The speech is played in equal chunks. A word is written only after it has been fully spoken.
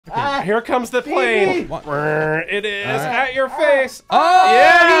Here comes the plane. It is at your face. Oh,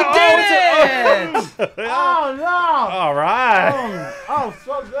 yeah, he did it! Oh, no. All right. Oh,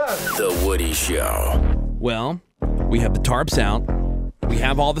 so good. The Woody Show. Well, we have the tarps out. We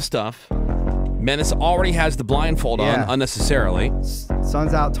have all the stuff. Menace already has the blindfold on unnecessarily.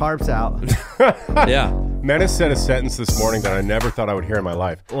 Sun's out, tarps out. Yeah. Menace said a sentence this morning that I never thought I would hear in my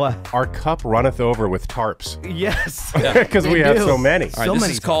life. What? Our cup runneth over with tarps. Yes. Because we have so many. All right, this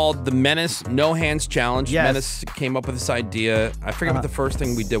is called the Menace No Hands Challenge. Yes. Menace came up with this idea. I forget what the first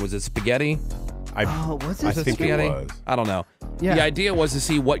thing we did. Was it spaghetti? What's I this? think Spaghetti? it was. I don't know. Yeah. The idea was to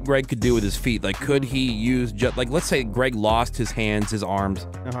see what Greg could do with his feet. Like, could he use like, let's say Greg lost his hands, his arms.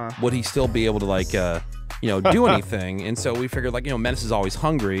 Would he still be able to like, do anything? And so we figured, like, Menace is always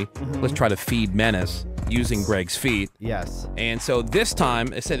hungry. Let's try to feed Menace using Greg's feet. Yes. And so this time,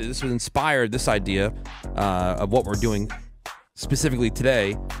 I said this was inspired. This idea of what we're doing specifically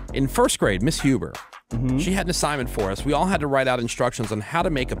today in first grade. Miss Huber. She had an assignment for us. We all had to write out instructions on how to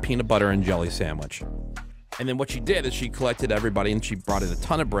make a peanut butter and jelly sandwich. And then what she did is she collected everybody and she brought in a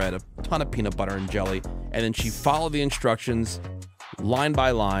ton of bread, a ton of peanut butter and jelly, and then she followed the instructions line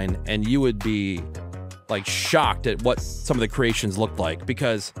by line, and you would be like shocked at what some of the creations looked like,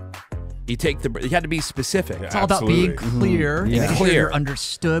 because you had to be specific. It's all about being clear, Yeah. making sure Clear. you're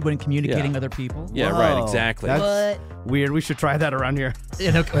understood when communicating other people. Yeah, right, exactly. That's weird. We should try that around here.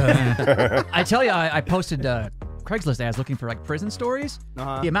 I tell you, I posted Craigslist ads looking for like prison stories.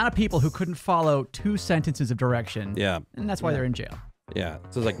 The amount of people who couldn't follow 2 sentences of direction. Yeah. And that's why they're in jail. Yeah.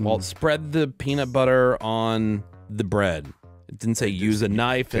 So it's like, well, spread the peanut butter on the bread. It didn't say use a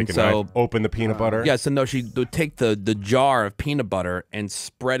knife, Take and a so knife, open the peanut butter. yeah. So no, she would take the jar of peanut butter and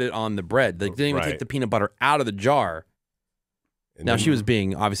spread it on the bread. They didn't even take the peanut butter out of the jar. And Now then- she was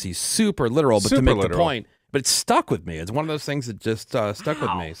being obviously super literal, but to Super make the literal. point. But it stuck with me. It's one of those things that just stuck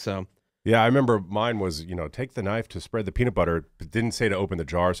with me. So Yeah, I remember mine was, take the knife to spread the peanut butter, but didn't say to open the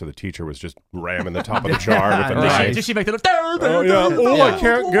jar, so the teacher was just ramming the top of the jar with a knife. Did she make the Oh, yeah. Oh, I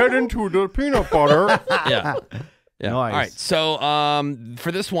can't get into the peanut butter. yeah. Yeah. Nice. All right. So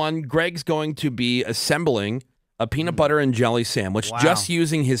for this one, Greg's going to be assembling a peanut butter and jelly sandwich just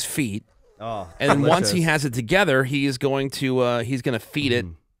using his feet. Oh, And then once he delicious. has it together, he is going to feed it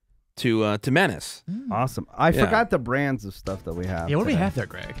to Menace. Awesome. I forgot the brands of stuff that we have. Yeah, what do we today. have there,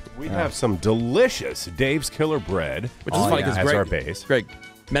 Greg? We have some delicious Dave's Killer Bread, Which is funny because as Greg, our base. Greg,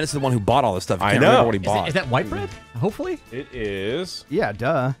 Menace is the one who bought all this stuff. You I can't know. remember what he bought. Is that white bread? Hopefully. It is. Yeah,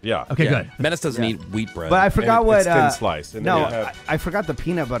 duh. Yeah. Okay, Yeah. good. Menace doesn't eat wheat bread. But I forgot what. it's thin sliced. And then No, you have- I forgot the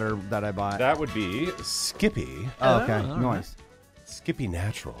peanut butter that I bought. That would be Skippy. Oh, okay. Nice. Skippy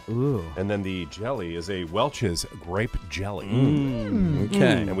Natural. Ooh. And then the jelly is a Welch's grape jelly.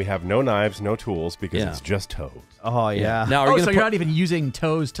 Okay. And we have no knives, no tools, because Yeah. it's just toes. Oh, yeah. Now, are Oh, you so gonna you're put- not even using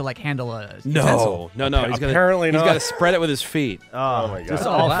toes to like handle a utensil? No. He's gonna, Apparently He's not. got to spread it with his feet. Oh, my God. Just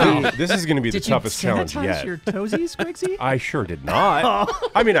all wow. feet. This is going to be the Did you toughest challenge sanitize yet. your toesies, Grigsy? I sure did not.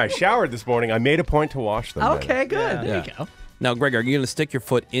 I mean, I showered this morning. I made a point to wash them. Okay, good. There Yeah. you go. Now, Greg, are you going to stick your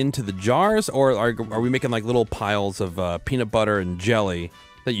foot into the jars, or are we making like little piles of peanut butter and jelly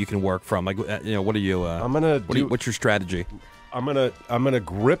that you can work from? Like, what are you? I'm gonna what's your strategy? I'm gonna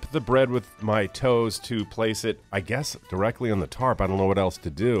grip the bread with my toes to place it, I guess, directly on the tarp. I don't know what else to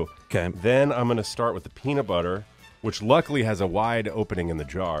do. Okay. Then I'm gonna start with the peanut butter, which luckily has a wide opening in the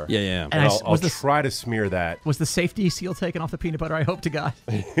jar. Yeah. And And I I'll, s- I'll was this- try to smear that. Was the safety seal taken off the peanut butter? I hope to God.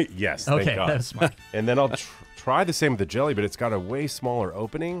 Yes. Okay, thank God. that was smart. And then I'll try the same with the jelly, but it's got a way smaller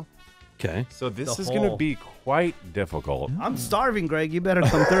opening. Okay. So this The is going to hole. be quite difficult. I'm starving, Greg. You better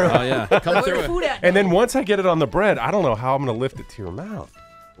come through. Oh yeah. Come through it. And then once I get it on the bread, I don't know how I'm going to lift it to your mouth.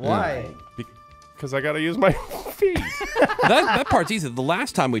 Why? Because I got to use my feet. that part's easy. The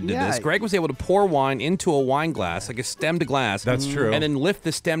last time we did Yeah. this, Greg was able to pour wine into a wine glass, like a stemmed glass. That's true. And then lift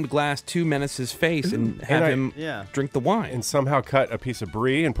the stemmed glass to Menace's face and have him drink the wine. And somehow cut a piece of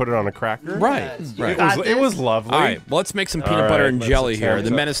brie and put it on a cracker. Right. Right. It was lovely. All right. Well, let's make some peanut All butter right, and let's jelly here. attempt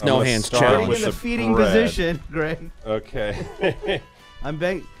The it. Menace I'm No gonna Hands start Challenge. with in the the feeding bread. position, Greg. Okay. I'm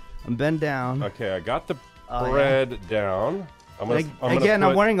bent down. Okay, I got the Oh, yeah. bread down. I'm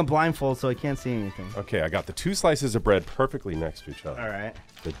I'm wearing a blindfold, so I can't see anything. Okay, I got the 2 slices of bread perfectly next to each other. All right.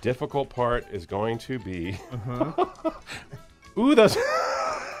 The difficult part is going to be. Uh-huh. Ooh, that's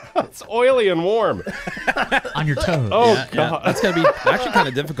it's oily and warm. On your toes. Oh Yeah, God, that's going to be actually kind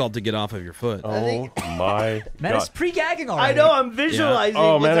of difficult to get off of your foot. oh my Menace God. pre-gagging I already. know. I'm visualizing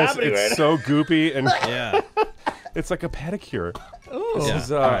Oh what's man, happening it's right so goopy and Yeah. it's like a pedicure. Ooh. This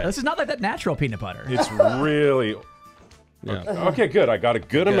is, All right, this is not like that natural peanut butter. It's really Yeah. okay. Good. I got a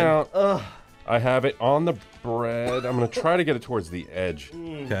good amount. I have it on the bread. I'm gonna try to get it towards the edge.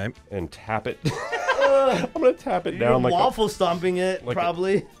 Okay. And tap it. I'm gonna tap it down like waffle stomping it, like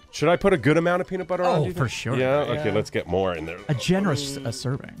probably. Should I put a good amount of peanut butter on? Oh, for sure. Yeah. Okay, let's get more in there. A generous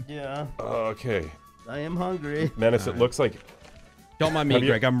serving. Yeah. Okay. I am hungry. Menace, it looks like. Don't mind me,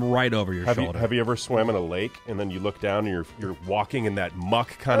 Greg. I'm right over your shoulder. Have you ever swam in a lake and then you look down and you're walking in that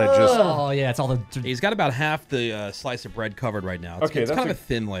muck kind of just. Oh yeah, it's all the. He's got about half the slice of bread covered right now. It's, Okay, it's that's kind of a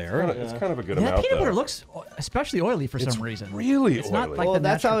thin layer. It's kind of a good That amount. peanut butter though. looks especially oily for some reason. Really It's oily. not like Well, the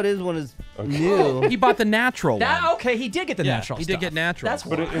that's natural. how it is when it's new. He bought the natural That, one. okay, he did get the Yeah, natural. he did stuff. get natural. That's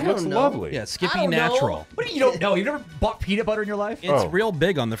But why. it looks know. lovely. Yeah, I Skippy don't know. Natural. What do you don't know? You never bought peanut butter in your life? It's real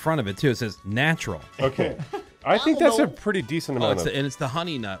big on the front of it too. It says natural. Okay. I think that's a pretty decent Oh, amount of. and it's the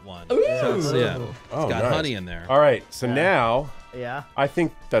honey nut one. So it's, yeah, it's Oh, got nice. honey in there. All right, so now Yeah. I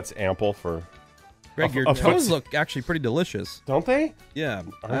think that's ample for. Greg, your a toes foot- look actually pretty delicious. Don't they? Yeah.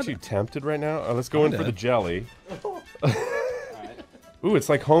 Aren't you tempted right now? Let's go in for Kinda. the jelly. Ooh, it's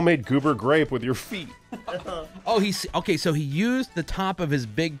like homemade goober grape with your feet. Oh, he's okay. So he used the top of his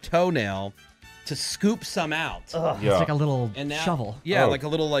big toenail to scoop some out. Yeah. It's like a little And now, shovel. Yeah, Oh. like a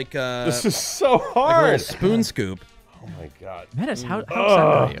little This is so like a hard. little spoon scoop. Oh my god. Menace, how excited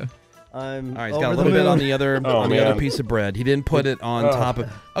are you? I'm All right, he's over got a the little bit on moon. the other Oh, the other man. piece of bread. He didn't put it on top of.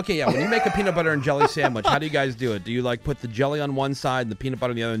 Okay, yeah. When you make a peanut butter and jelly sandwich, how do you guys do it? Do you like put the jelly on one side and the peanut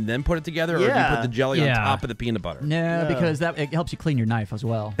butter on the other, and then put it together, or do you Yeah. put the jelly on Yeah. top of the peanut butter? No, because it helps you clean your knife as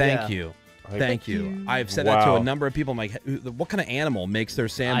well. Thank Yeah. you. Thank you. I've said that to a number of people. I'm like, what kind of animal makes their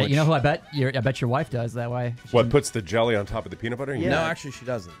sandwich? You know who I bet your wife does that way. What puts the jelly on top of the peanut butter? Yeah. No, actually, she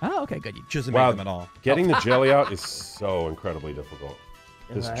doesn't. Oh, okay, good. She doesn't Wow. make them at all. Getting the jelly out is so incredibly difficult.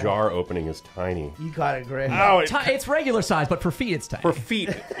 This Right. jar opening is tiny. You got it, Greg. Ow, It's regular size, but for feet, it's tiny. for feet,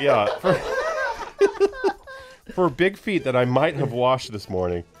 yeah. For big feet that I might have washed this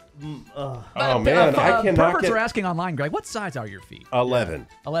morning. Oh man, I cannot Perverts get are asking online, Greg, what size are your feet? 11.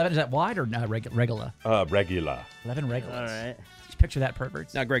 11, is that wide or regular? Regular. 11 regulars. All right. Just picture that,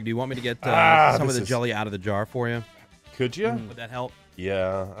 perverts. Now, Greg, do you want me to get some of this the is- jelly out of the jar for you? Could you? Would that help?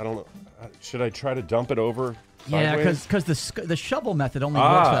 Yeah, I don't know. Should I try to dump it over? Yeah, sideways? because the shovel method only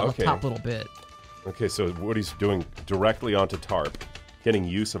works for that okay. top little bit. Okay, so Woody's doing directly onto tarp, getting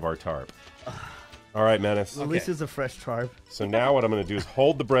use of our tarp. All right, Menace. At least it's a fresh tarp. So now what I'm going to do is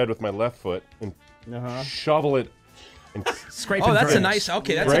hold the bread with my left foot and shovel it and, Scrape Oh, and that's a drain. nice.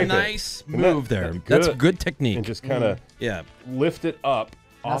 Okay, that's Scrape a it. nice Isn't that- move there. that's That's good technique. and just kind of Yeah. lift it up.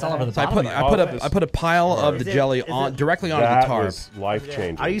 That's all over the So I bottom. put I put a pile of the Is it- jelly is on it- directly onto That the tarp. was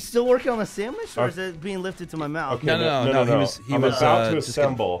life-changing. Are you still working on the sandwich, or is it being lifted to my mouth? Okay, No. He was I'm about to just gonna-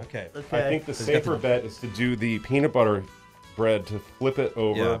 assemble. Okay. I think the safer bet is to do the peanut butter bread to flip it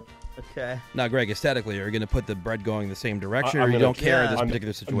over. Yeah. Okay. Now, Greg, aesthetically, are you going to put the bread going the same direction, I'm or you gonna- don't care in Yeah. this I'm-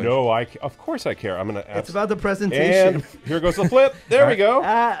 particular situation? No, of course I care. I'm gonna. It's about the presentation. And here goes the flip. There we go.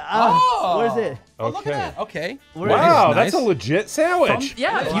 Where's it? Oh, look Okay. at that. Okay. Wow, Nice. that's a legit sandwich.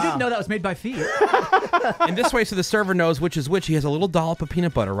 Yeah, you Wow. didn't know that was made by feet. And this way, so the server knows which is which. He has a little dollop of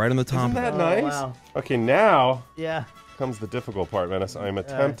peanut butter right on the top. Isn't of it. that nice? wow. Okay, now Yeah. comes the difficult part, Menace. I'm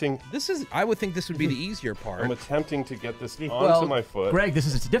attempting. This is. I would think this would be the easier part. I'm attempting to get this onto Well, my foot. Greg, this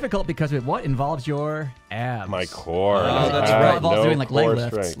is difficult because it involves your abs. My core. Oh, I that's have right. It involves no doing like leg core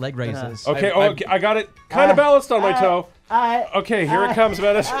lifts, strength. leg raises. Okay, I- okay, I got it kind of balanced on my toe. I. Okay, here it comes,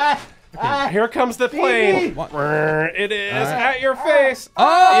 Menace. Here comes the plane. What? It is at your face.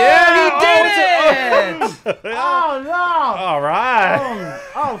 Oh, yeah, he did it! Oh no! All right.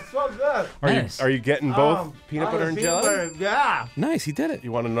 Oh, so good. Nice. Are you getting both peanut butter and jelly? Butter, yeah. Nice, he did it.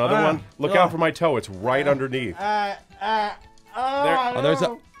 You want another one? Look out for my toe. It's right underneath. Oh, there's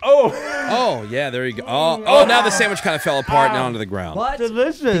a. Oh, Oh, yeah, there you go. Oh, now the sandwich kind of fell apart now onto the ground. But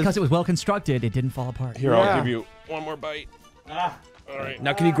Delicious. because it was well constructed, it didn't fall apart. here, I'll Yeah. give you one more bite. All right,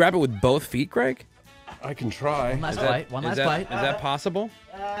 Now, can you grab it with both feet, Greg? I can try. One last bite. One last Is bite. that possible?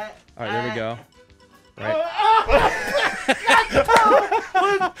 All right, there we go. Right.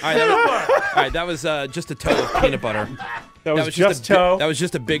 All right, that was just a toe of peanut butter. That was just just a, toe. That was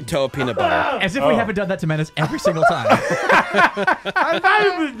just a big toe of peanut butter. As if we haven't done that to Menace every single time. I thought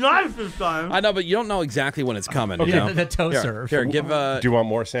it was nice this time. I know, but you don't know exactly when it's coming. You know? the toe Here, serve. here, give Do you want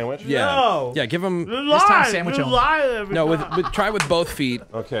more sandwich? yeah, No. yeah, give him. This time sandwich You only. lie every No, time. try with both feet.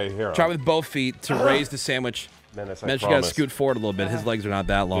 Okay, here. Try with both feet to raise the sandwich. Menace, I Menace, you gotta promise. scoot forward a little bit. His legs are not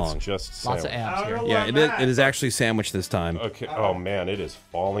that long. It's just Lots of sandwich. abs here. Yeah, it is actually sandwich this time. Okay. Oh man, it is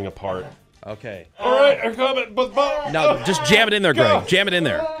falling apart. Okay. All right, I'm coming. But No, just jam it in there, Greg. Jam it in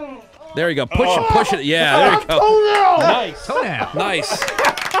there. There you go. Push it. Yeah, there you go. Oh no! Nice. Toenail. Nice.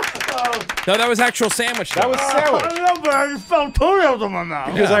 No, that was actual sandwich. That was sandwich. I know, but I just felt Cheerios in my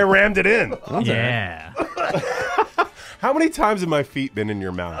mouth. Because I rammed it in. Yeah. How many times have my feet been in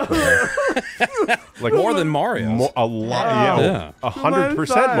your mouth? Like more than Mario's. a lot. Yeah.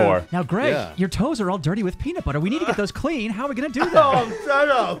 100% more. Now, Greg, Yeah. your toes are all dirty with peanut butter. We need to get those clean. How are we going to do that? Oh, shut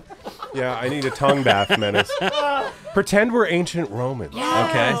up. Yeah, I need a tongue bath, Menace. Pretend we're ancient Romans.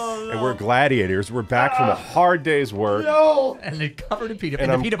 Okay. And we're gladiators. We're back from a hard day's work. No. And they're covered in peanut,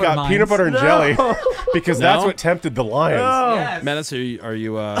 And in the I've peanut butter got mines. peanut butter and jelly because that's No? what tempted the lions. Yes. Menace, are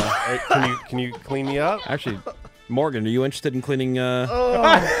you Hey, can you clean me up? actually, Morgan, are you interested in cleaning,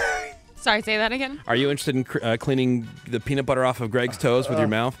 Sorry, say that again. are you interested in cleaning the peanut butter off of Greg's toes with your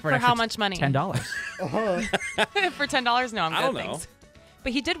mouth? For how much money? $10. For $10? No, I'm good, I don't know. thanks.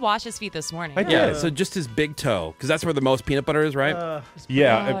 But he did wash his feet this morning. I did. Yeah, so just his big toe, because that's where the most peanut butter is, right?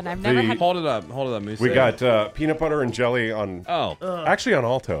 Yeah. Oh, and I've never had- Hold it up, Moose. We got peanut butter and jelly on. Oh, Actually, on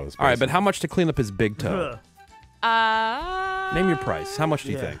all toes. all right, but how much to clean up his big toe? Name your price. How much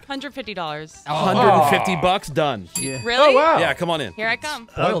do you think? $150. $150 done. Yeah. Really? Oh, wow. Yeah, come on in. Here I come.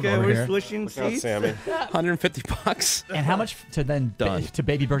 Spoiled Okay, over we're here. switching Look out, seats. Sammy. $150. And how much to then Done. to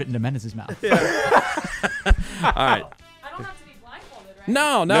baby bird it into Menace's mouth? All right. I don't have to be blindfolded, right?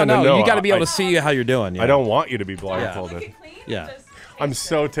 No. No, You got to be able I- to see how you're doing. Yeah. I don't want you to be blindfolded. Yeah. I'm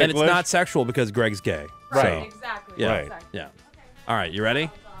so ticklish. And it's not sexual because Greg's gay. Right. So, Exactly. yeah. Right. Exactly. Yeah. All right, you ready?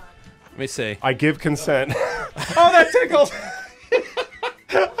 Let me see. I give consent. Oh, that tickles.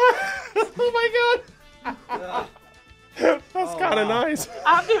 Oh my god. That's kind of nice.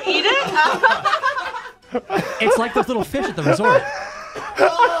 I have to eat it? It's like those little fish at the resort.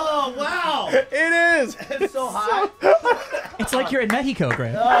 Oh, wow. It is. It's so hot. It's like you're in Mexico,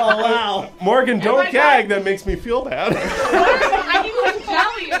 Greg. Oh, wow. Morgan, don't gag. That makes me feel bad. I need some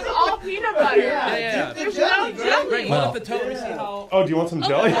jelly. It's all peanut butter. Yeah. There's no jelly. Greg, hold up the toe. Let me see how. Oh, do you want some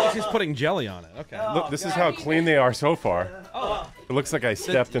jelly? Oh, she's putting jelly on it. Okay. Look, this is how clean they are so far. It looks like I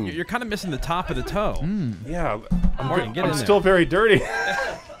stepped in. You're kind of missing the top of the toe. Yeah, Morgan, get I'm in there. still very dirty.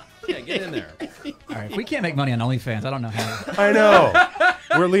 Yeah, get in there. All right, if we can't make money on OnlyFans, I don't know how. I know.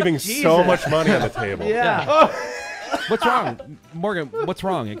 We're leaving so much money on the table. Yeah. What's wrong, Morgan? What's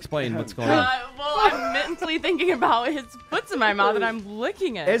wrong? Explain what's going on. Well, I'm mentally thinking about his foot's in my mouth and I'm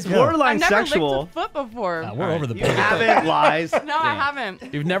licking it. It's borderline I've never sexual. licked a foot before. We're over the You boat. haven't, lies. No, I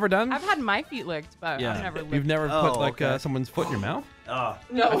haven't. You've never done? I've had my feet licked, but I've never licked. You've never put Oh, like okay. someone's foot in your mouth? No, How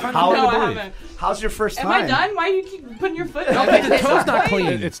no, would I it be? haven't. How's your first Am time? I done? Why do you keep putting your foot? The toe's not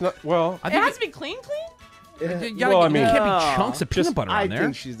clean. It's not. Well, I It think has to be clean. Well, I mean- there can't be chunks of peanut Just- butter I on there.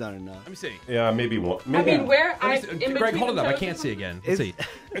 think she's done enough. Let me see. yeah, maybe one. I Maybe mean, where I Let me see. Greg, hold it up. I can't see again. Let's see.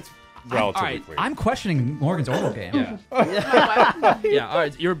 it's relatively All right, clean. I'm questioning Morgan's oral game. Yeah. Yeah. All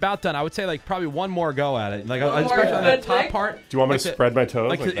right. You're about done. I would say like probably one more go at it. Like especially on that top part. Do you want me like to the- spread my toes?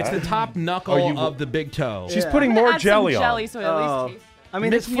 Like Like it's that? the top knuckle you- of the big toe. She's Yeah. putting I'm gonna more add jelly some on. jelly so it at least tastes. I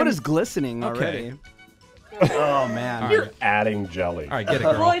mean, his Mixing foot them- is glistening Okay. already. Oh, man. All right. Adding jelly. All right. Get it,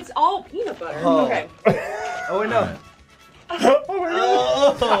 girl. Well, it's all peanut butter. Oh. Okay. Oh, wait, no.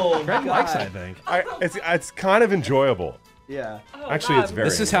 Greg likes it, I think. It's kind of enjoyable. Yeah. Actually, it's very.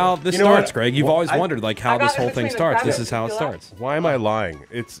 This is how this You know what? starts, Greg. You've Well, always wondered like how I got this it whole thing between the starts. This crackers. is how it Feel that? starts. Why am I lying?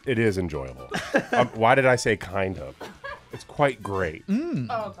 It is enjoyable. Why did I say kind of? It's quite great.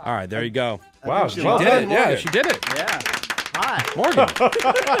 All right. There you go. Wow, she well Did done, it. Yeah. Morgan. She did it. Yeah. Hi. Morgan.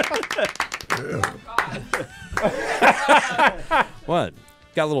 What?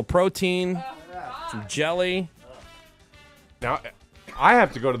 Got a little protein, some jelly. Now, I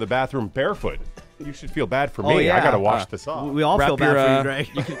have to go to the bathroom barefoot. You should feel bad for me. Oh, yeah. I gotta wash this off. We all feel bad for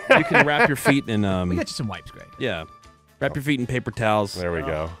you, Greg. you can wrap your feet in We got you some wipes, Greg. yeah. Wrap your feet in paper towels. There we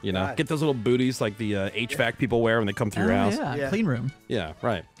go. You know, God. get those little booties like the HVAC people wear when they come through your house. Yeah, Yeah. clean room. Yeah,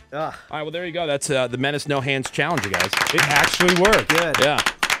 right. Ugh, All right, well there you go. That's the Menace No Hands Challenge, you guys. It actually worked. good. Yeah.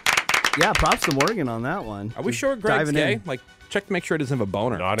 Yeah, props to Morgan on that one. Are we Just sure Greg's diving gay? in. Like, check to make sure it doesn't have a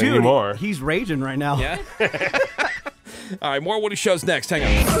boner. Not Dude, anymore. he's raging right now. Yeah. All right, more Woody shows next. Hang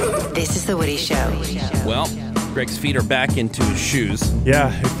on. This is The Woody Show. Well, Greg's feet are back into his shoes.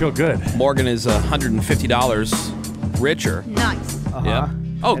 Yeah, it feel good. Morgan is $150 richer. Nice. Yeah.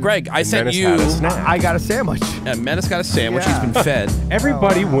 Oh, Greg, I sent Menace you. had a snack. I got a sandwich. Menace got a sandwich. Yeah. He's been fed.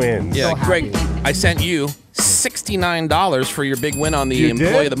 Everybody wins. Yeah, So Greg, happy. I sent you $69 for your big win on the You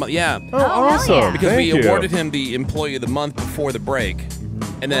Employee did? of the Month. Yeah. Oh, awesome. yeah. Because Thank we you. awarded him the Employee of the Month before the break.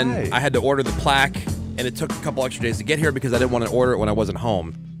 And then Right. I had to order the plaque, and it took a couple extra days to get here because I didn't want to order it when I wasn't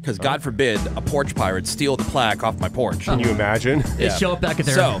home. because God forbid a porch pirate steal the plaque off my porch. Can you imagine? They show up back at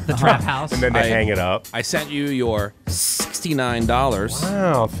the trap house. And then they hang it up. I sent you your $69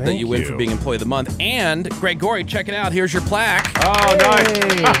 Wow, that you win for being Employee of the Month. And Greg Gorey, check it out. Here's your plaque. Oh,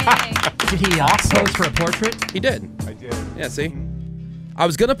 nice. Did he pose for a portrait? He did. I did. Yeah, see? I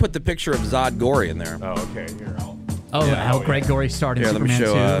was going to put the picture of Zod Gorey in there. Oh, okay. Here, how Greg Gorey started Superman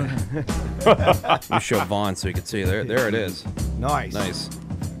 2. Let me show Vaughn so you can see. There it is. Nice. Nice.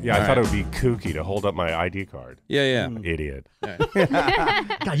 Yeah, I thought it would be kooky to hold up my ID card. Yeah. Idiot.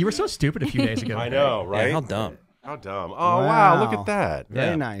 God, you were so stupid a few days ago. I know, right? Yeah, how dumb. How dumb. Oh, wow. Look at that.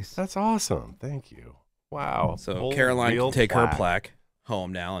 Very nice. That's awesome. Thank you. Wow. So Caroline can take her plaque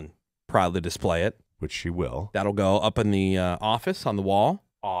home now and proudly display it. Which she will. That'll go up in the office on the wall.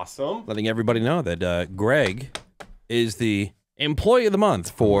 Awesome. Letting everybody know that Greg is the Employee of the Month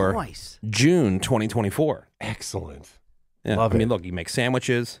for June 2024. Excellent. Yeah. Love I mean, it. look, he makes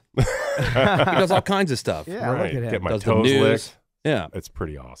sandwiches. He does all kinds of stuff. Yeah, Right. look at him. Get my Does the toes news. licked. Yeah. It's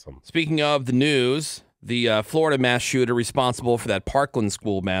pretty awesome. Speaking of the news, the Florida mass shooter responsible for that Parkland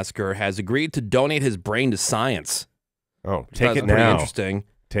school massacre has agreed to donate his brain to science. Oh, That's take it pretty now. interesting.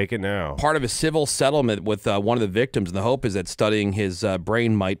 Take it now. Part of a civil settlement with one of the victims, and the hope is that studying his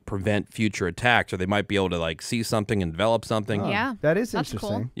brain might prevent future attacks, or they might be able to like see something and develop something. Yeah, That is that's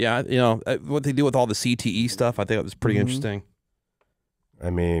interesting. cool. Yeah, you know what they do with all the CTE stuff. I think that was pretty interesting. I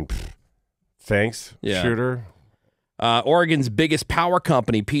mean, thanks, Yeah. shooter. Oregon's biggest power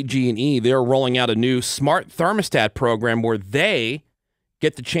company, PG&E, they're rolling out a new smart thermostat program where they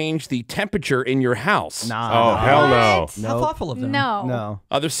get to change the temperature in your house. Oh, hell no. How thoughtful of them. No.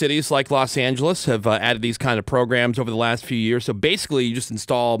 Other cities like Los Angeles have added these kind of programs over the last few years. So basically, you just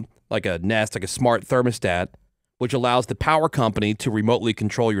install like a Nest, like a smart thermostat, which allows the power company to remotely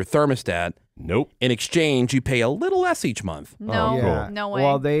control your thermostat. Nope. In exchange, you pay a little less each month. No. Yeah. No way.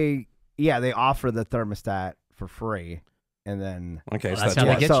 Well, they offer the thermostat for free, and then Okay, so That's that's how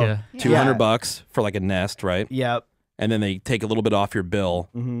what, they get you. 200 bucks for like a Nest, right? Yep. And then they take a little bit off your bill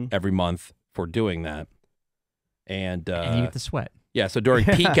Mm-hmm. every month for doing that. And And you get the sweat. yeah, so during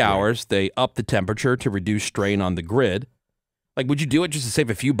peak hours, they up the temperature to reduce strain on the grid. Like, would you do it just to save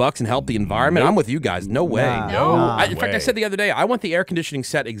a few bucks and help the environment? I'm with you guys. No way. No. In fact, I said the other day, I want the air conditioning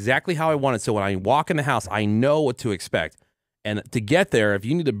set exactly how I want it. So when I walk in the house, I know what to expect. And to get there, if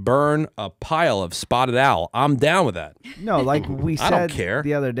you need to burn a pile of spotted owl, I'm down with that. No, like we I don't said care.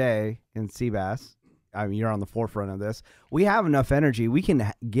 the other day in Seabass, I mean, you're on the forefront of this. We have enough energy. We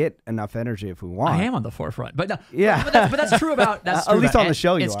can get enough energy if we want. I am on the forefront, but no, Yeah. but that's true about At least on the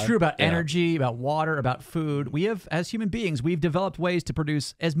show you It's are. true about energy, about water, about food. We have, as human beings, we've developed ways to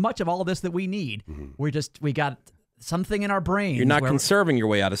produce as much of all of this that we need. We got something in our brains. You're not where, conserving your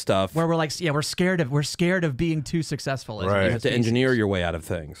way out of stuff. where we're like, yeah, we're scared of being too successful. Right. You have to engineer your way out of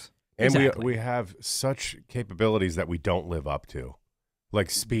things. And Exactly. we have such capabilities that we don't live up to, like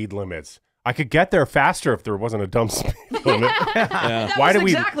speed limits. I could get there faster if there wasn't a dumb speed limit. That Why was do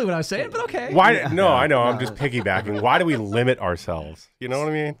we? exactly what I was saying, but okay. Why? No, I know. I'm just piggybacking. Why do we limit ourselves? You know what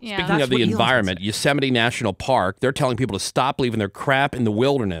I mean? Yeah. Speaking That's of the what Elon's environment, saying. Yosemite National Park, they're telling people to stop leaving their crap in the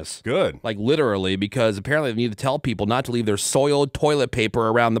wilderness. Good. Like literally, because apparently they need to tell people not to leave their soiled toilet paper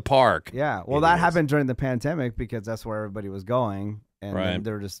around the park. Yeah. Well, that happened during the pandemic because that's where everybody was going, and Right. then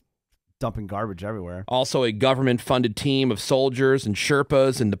they were just dumping garbage everywhere. Also, a government-funded team of soldiers and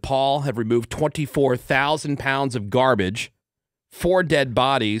Sherpas in Nepal have removed 24,000 pounds of garbage, 4 dead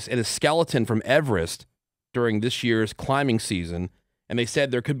bodies, and a skeleton from Everest during this year's climbing season. And they said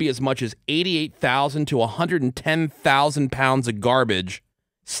there could be as much as 88,000 to 110,000 pounds of garbage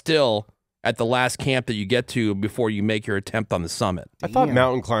still at the last camp that you get to before you make your attempt on the summit. I thought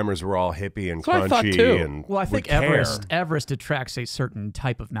mountain climbers were all hippie and That's what I thought crunchy too. and Well, I would think care. Everest attracts a certain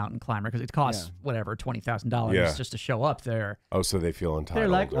type of mountain climber because it costs whatever $20,000 Yeah. just to show up there. Oh, so they feel entitled. They're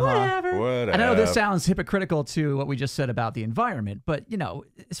like, whatever. Whatever. And I know this sounds hypocritical to what we just said about the environment, but you know,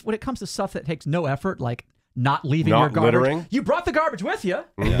 when it comes to stuff that takes no effort, like not leaving Not your garbage, littering? you brought the garbage with you.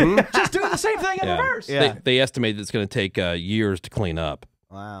 Mm-hmm. Just do the same thing in reverse. Yeah. They estimate that it's going to take years to clean up.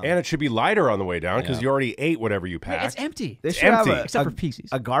 Wow. And it should be lighter on the way down because Yeah. you already ate whatever you Hey, packed. it's empty. They should have empty. Except for pieces.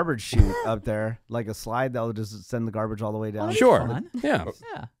 a garbage chute up there, like a slide that will just send the garbage all the way down. That'd be Sure. fun. Yeah.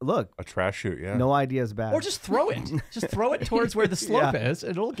 Yeah. Look, A trash chute, yeah. no idea is bad. Or just throw it. Just throw it towards where the slope is.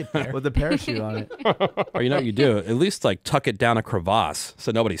 It'll get there. with a parachute on it. Or you know what you do? At least like tuck it down a crevasse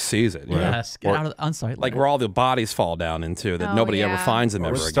so nobody sees it. you know? Yes. Get Or, out of the unsightly. like where all the bodies fall down into that Oh, nobody ever yeah. finds them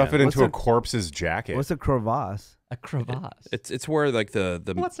Or ever stuff again. it into What's a corpse's jacket. What's a crevasse? a crevasse. It's where like the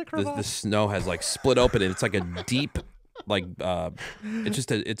What's a crevasse? the snow has like split open and it's like a deep like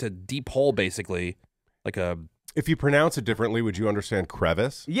it's a deep hole basically, like a If you pronounce it differently, would you understand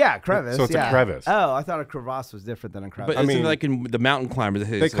crevice? Yeah, crevice. So it's a crevice. Oh, I thought a crevasse was different than a crevice. But isn't like in the mountain climbers,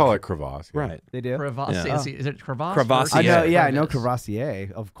 they call it crevasse. Yeah. Right. They do? Crevasse. Yeah. Is it crevasse? Crevasse. I know, Yeah. I know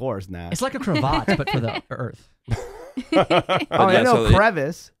crevassier, of course, now. It's like a cravat, but for the earth. I know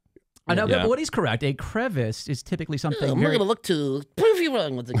crevice. I know, Yeah. but what he's correct. A crevice is typically something I'm very... going to look to prove you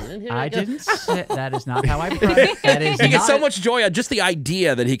wrong once again. Here I go. didn't say... That is not how I premised. That is He gets not... so much joy out just the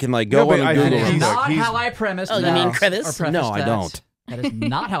idea that he can like go No, but on I Google. think That is he's- not he's- how I premised Oh, you that. mean or crevice? prefaced No, I that. don't. That is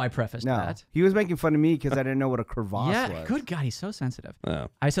not how I prefaced No, that. he was making fun of me because I didn't know what a crevasse Yeah, was. good God, he's so sensitive. Oh.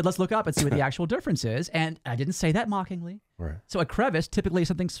 I said, let's look up and see what the actual difference is, and I didn't say that mockingly. Right. So a crevice typically is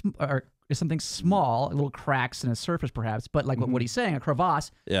something is something small, little cracks in a surface perhaps, but like what he's saying, a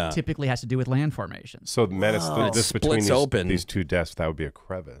crevasse Yeah. typically has to do with land formations. So menace It this between splits open. these two desks, that would be a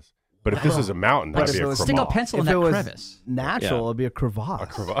crevice. But if this is a mountain, But that'd if be it a was- crevasse. Stick a pencil in If that it was crevice. natural, Yeah. it'd be a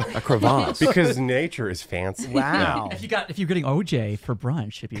crevasse. A crevasse. Because nature is fancy. Wow. If you're getting OJ for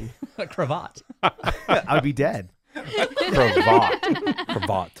brunch, it'd be a cravat. I'd be dead.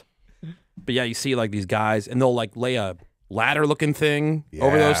 Cravat. But yeah, you see like these guys, and they'll like lay a ladder-looking thing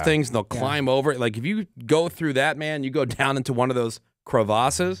over those Yeah. things, and they'll climb over it. Like if you go through that, man, you go down into one of those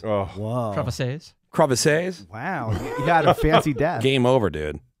crevasses, Oh, Whoa. Crevasses. crevices. Wow. You got a fancy death. Game over,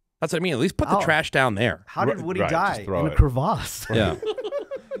 dude. That's what I mean. At least put the Oh. trash down there. How did Woody Right, just die? throw In a it. crevasse. Yeah.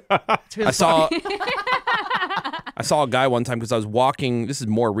 I saw a guy one time because I was walking. This is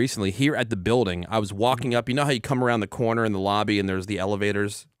more recently here at the building. I was walking up. You know how you come around the corner in the lobby and there's the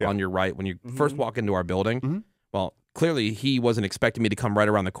elevators on your right when you first walk into our building. Well, clearly he wasn't expecting me to come right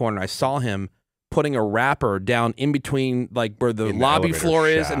around the corner. I saw him putting a wrapper down in between like where the In the lobby elevator floor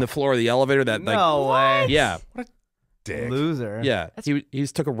is shaft. and the floor of the elevator. That like No way. yeah dick. Loser. yeah. He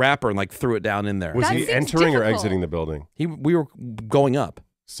just took a wrapper and like threw it down in there. Was That he seems entering or difficult. exiting the building? We were going up.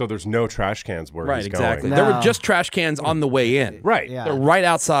 So there's no trash cans where Right, he's exactly. going. There were No. just trash cans on the way in. Right. Yeah. They're right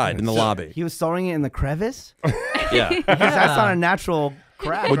outside in the lobby. He was throwing it in the crevice? Yeah. Because that's not a natural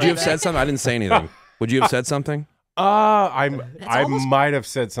crack. Would you right have said something? I didn't say anything. Would you have said something? I almost- might have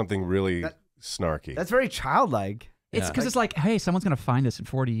said something really snarky. That's very childlike. It's because it's like, hey, someone's going to find us in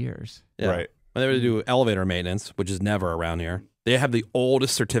 40 years. Yeah. Right. When they were to do elevator maintenance, which is never around here, they have the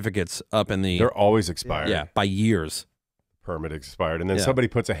oldest certificates up in the They're always expired. yeah by years. Permit expired. And then Yeah. somebody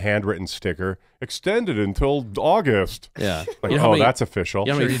puts a handwritten sticker, extended until August. Yeah. Like, You know how oh, many- that's official. You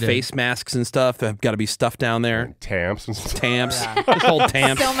know how many you do. face masks and stuff that have got to be stuffed down there? And Tamps and stuff. Tamps. Just old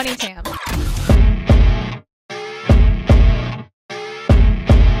tamps. So many tamps.